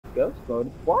ghost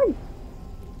mode twice.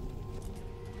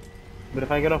 But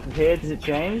if I get off of here, does it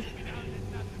change?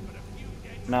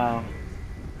 No.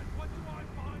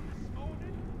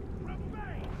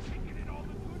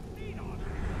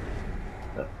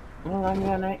 Well, I'm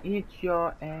gonna eat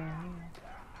your ass.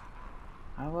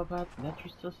 How about that you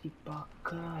still see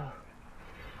Bucker?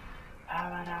 How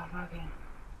about that fucking...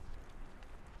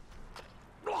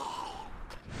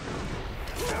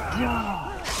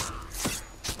 Yeah.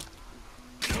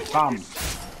 Bam.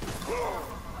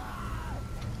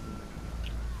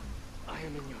 I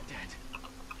am in your debt.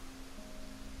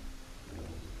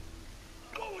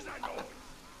 What was that noise?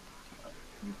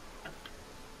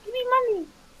 Give me money.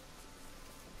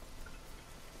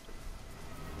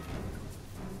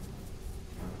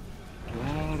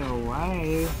 Get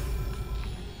away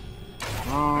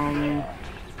from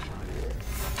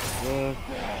this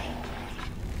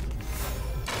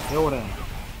building.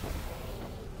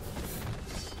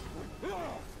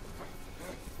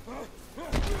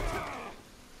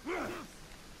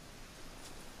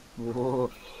 Whoa.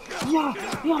 Yeah.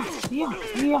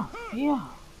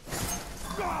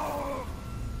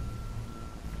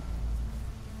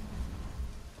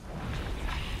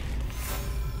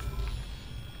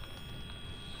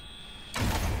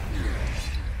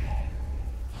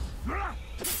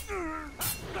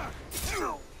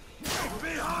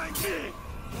 Behind me!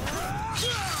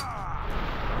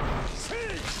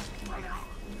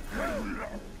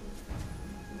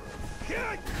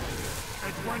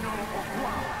 Es bueno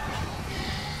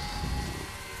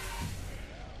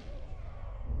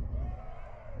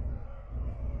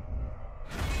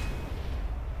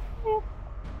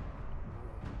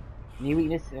New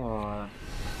weakness or...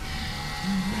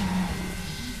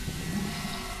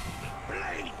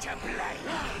 blade to blade!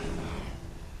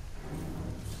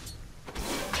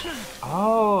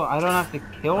 Oh, I don't have to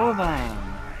kill them.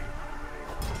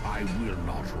 I will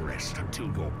not rest until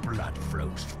your blood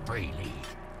flows freely.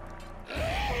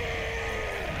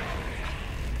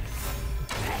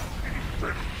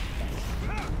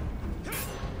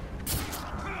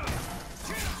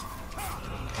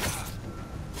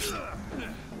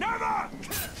 Never!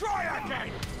 Try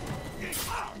again!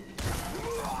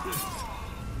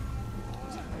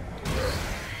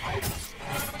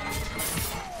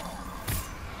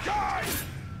 Die!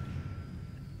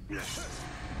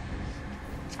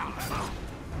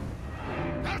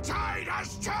 The tide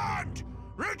has turned!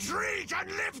 Retreat and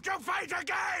live to fight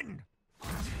again!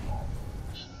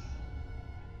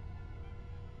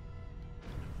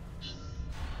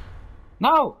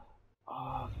 No!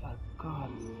 Oh, for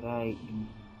God's sake.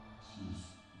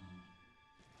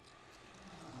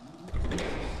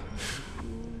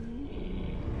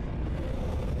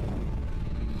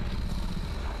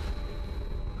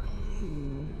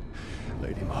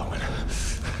 Lady Marwyn.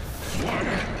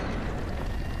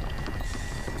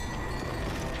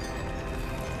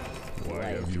 Why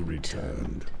have you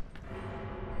returned?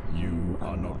 You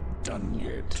are not done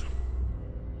yet.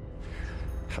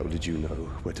 How did you know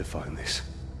where to find this?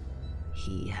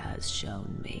 He has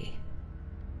shown me.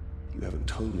 You haven't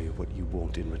told me what you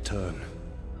want in return.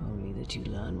 Only that you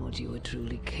learn what you are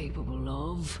truly capable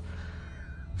of.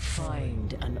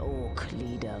 Find an orc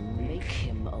leader, make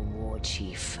him a war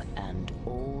chief, and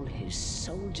all his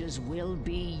soldiers will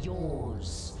be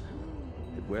yours.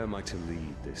 But where am I to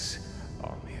lead this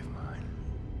army of mine?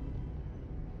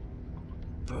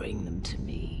 Bring them to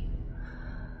me,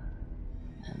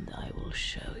 and I will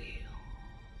show you.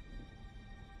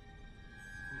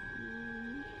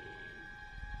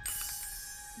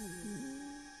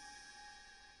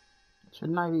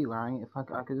 Shouldn't I be wearing it if I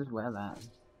could just wear that?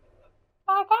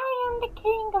 Like I am the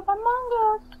king of Among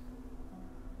Us!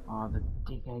 Oh, the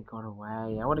dickhead got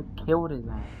away. I would have killed his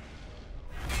ass.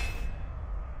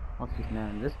 What's his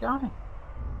name? This guy?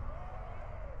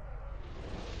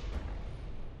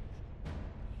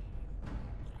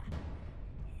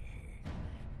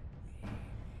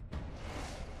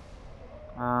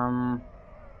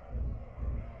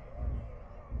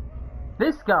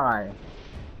 This guy!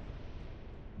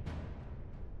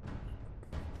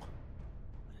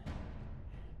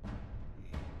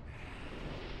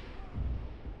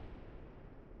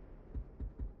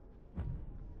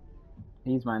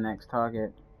 He's my next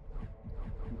target.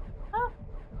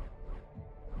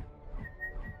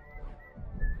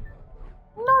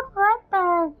 Not right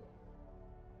bad.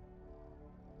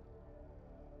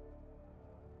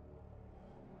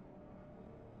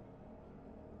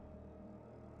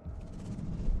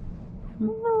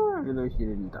 No, even though she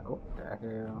didn't die. What the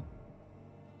hell?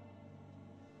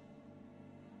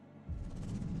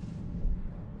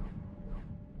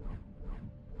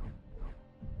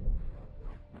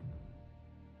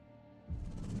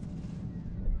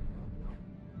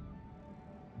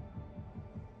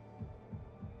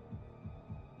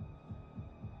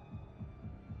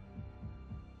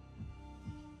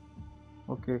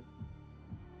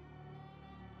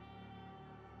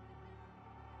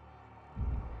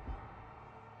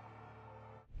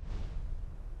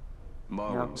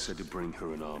 Marwan said to bring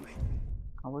her an army.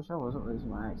 I wish I wasn't losing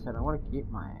my accent. I want to keep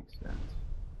my accent.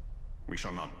 We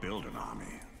shall not build an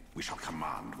army. We shall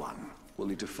command one. We'll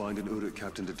need to find an Uruk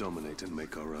captain to dominate and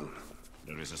make our own.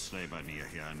 There is a slave near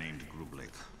here named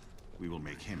Grublik. We will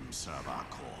make him serve our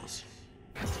cause.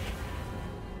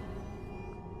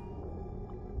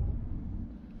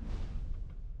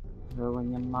 So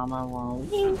when your mama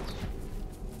won't eat.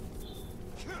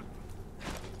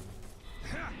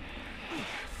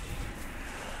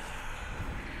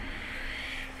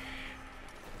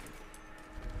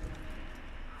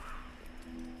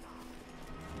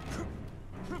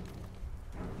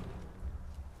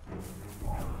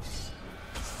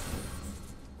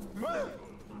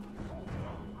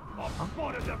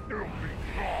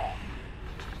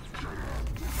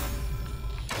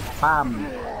 Bam!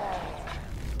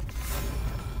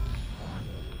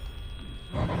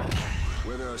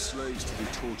 Where there are slaves to be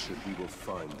tortured, we will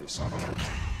find this captain.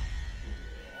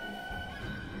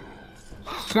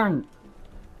 Shank!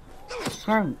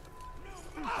 Shank!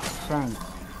 Shank!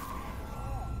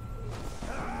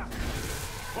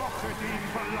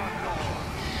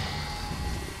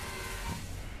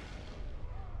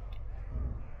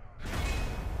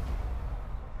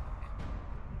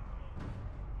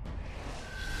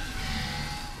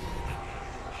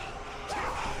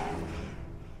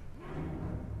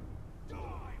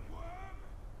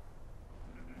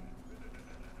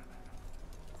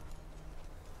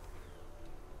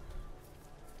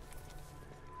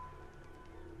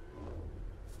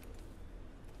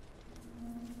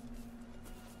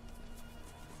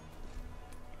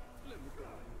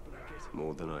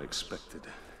 More than I expected.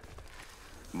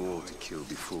 More to kill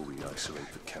before we isolate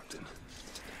the captain.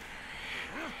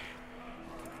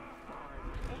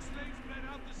 More slaves fled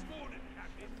out this morning,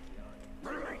 Captain.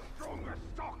 Bring me stronger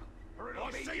stock, or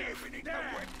it'll be you beneath the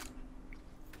whip.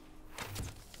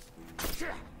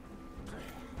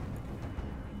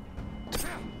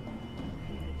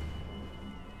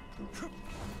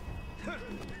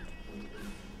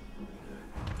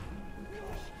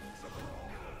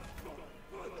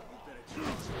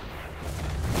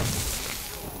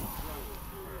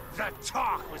 That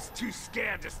talk was too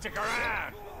scared to stick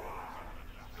around.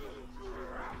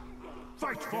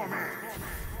 Fight for me!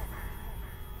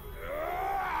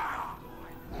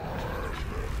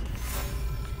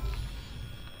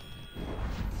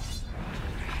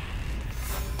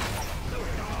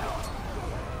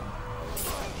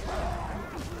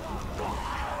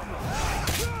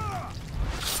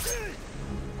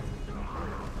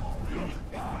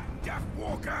 Death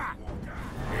Walker!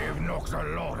 You've knocked a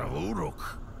lot of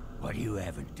Uruk, but you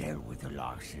haven't dealt with the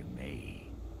likes of me.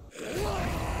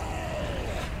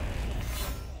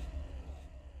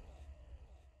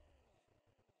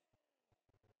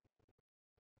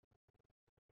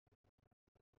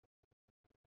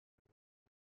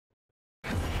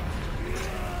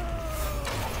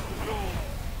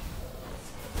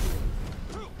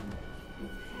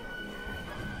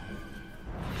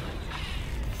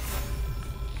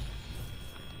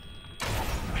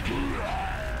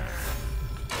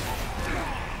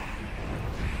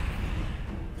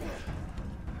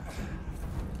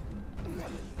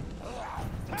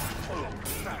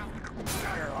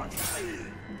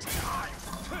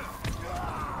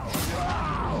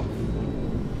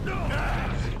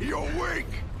 You're weak!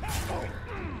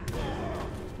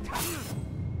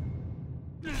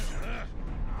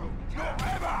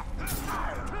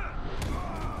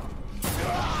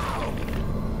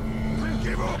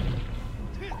 Give up!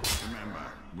 Remember,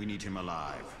 we need him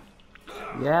alive.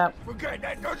 Yep. Forget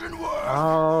that doesn't work!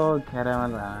 Oh, get him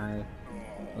alive.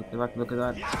 Look at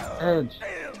that. Edge.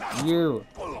 You.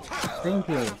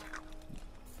 Stinky.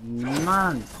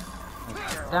 Man. I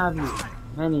stab you.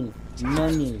 Many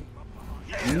times.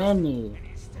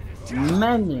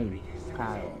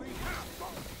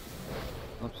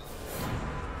 Oops.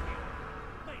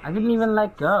 I didn't even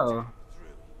let go.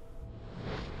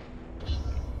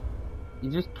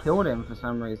 You just killed him for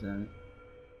some reason.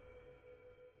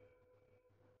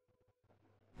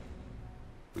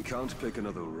 We can't pick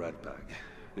another rat bag.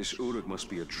 This Uruk must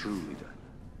be a true leader.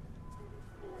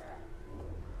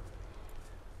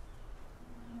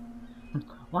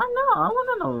 Why not? I want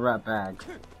to know rat bag.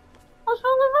 What's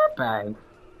wrong with rat bag?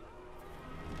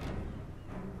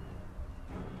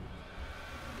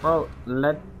 Bro,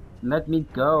 let me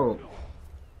go.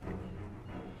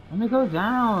 Let me go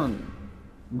down.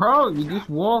 Bro, you just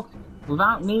walked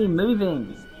without me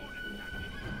moving.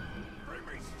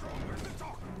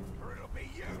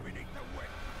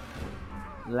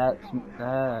 Let's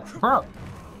bro.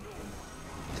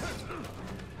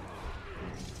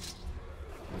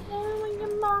 When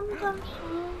your mom comes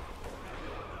home.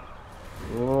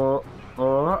 Oh,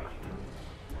 oh.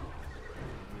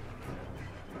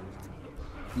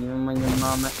 Even when your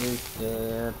mama is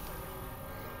dead.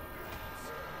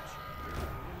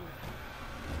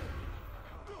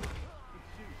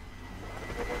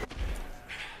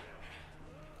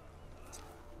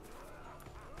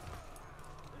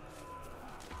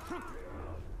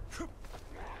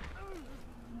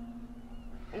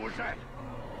 What was that?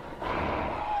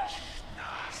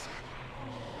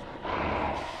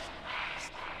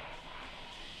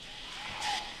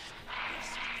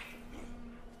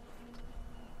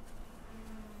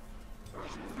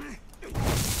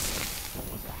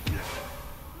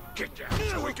 Get down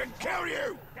so we can kill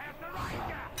you! There's the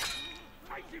Ranger!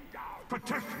 Take him down!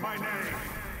 Protect my name!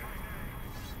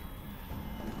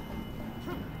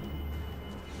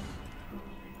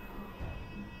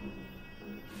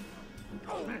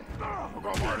 I've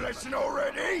got my lesson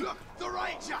already! The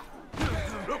Ranger!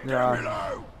 Look down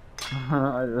below!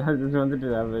 I just wanted to do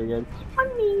that again.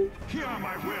 Funny! Hear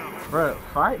my will! Bro,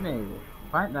 fight me!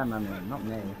 Fight that man, not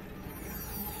me.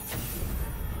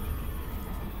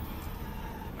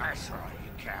 That's right,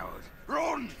 you coward!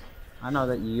 Run! I know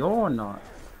that you're not.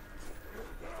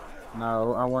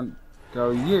 No, I want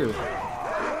go you.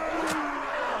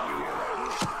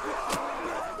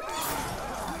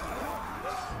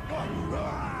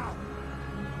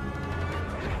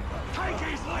 Take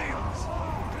his limbs!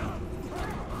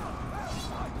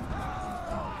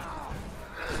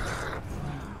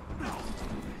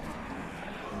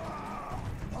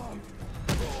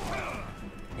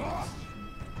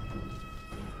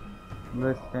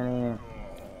 Listen,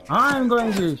 I'm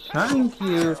going to shank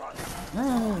you.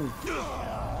 Hey.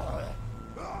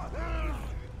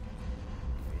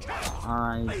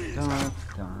 I don't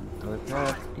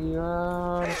protect you.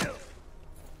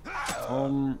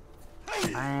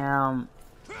 Bam,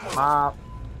 bop,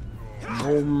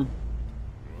 boom,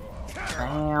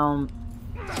 bam,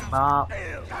 bop,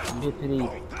 bippity,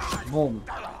 boom.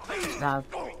 That's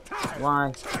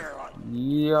why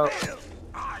you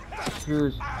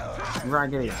choose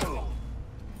raggedy.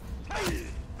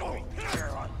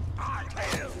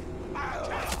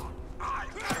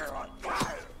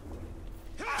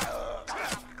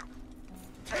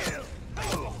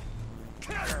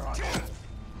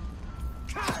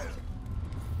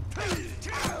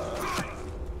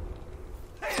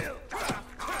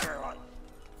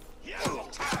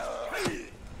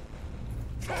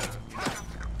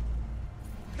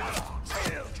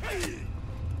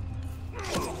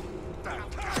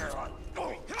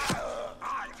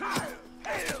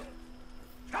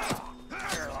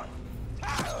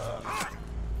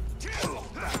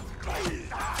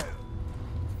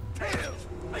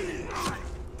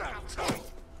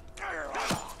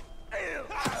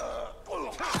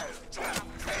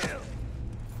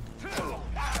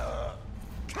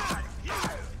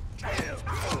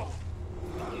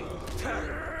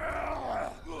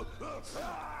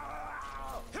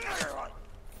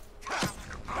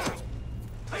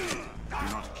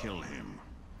 Kill him.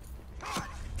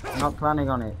 Not planning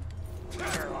on it.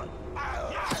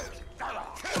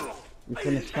 You're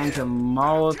gonna shank him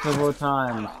multiple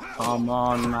times. Come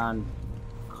on, man.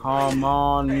 Come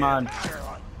on, man.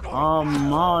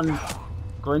 Come on.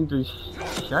 Going to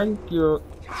shank you.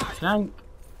 Shank.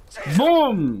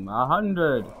 Boom!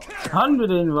 100.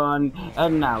 101.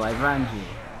 And now I brand you.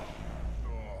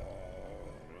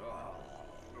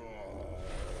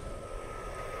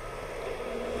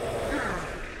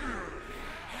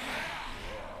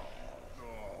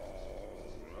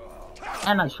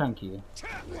 And I shank you.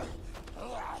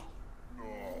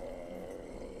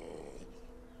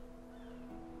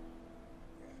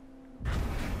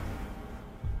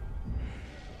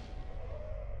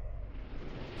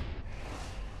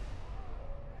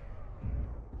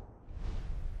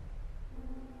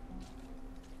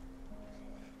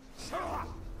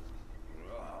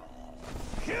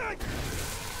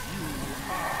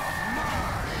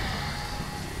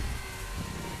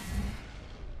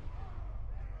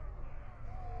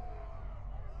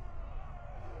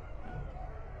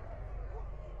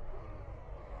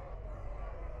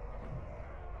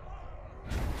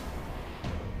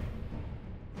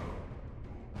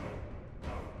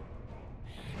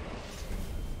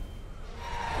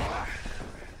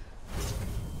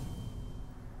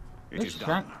 It is Shank.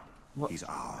 done. What? He's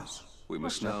ours. We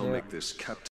must now make this captain.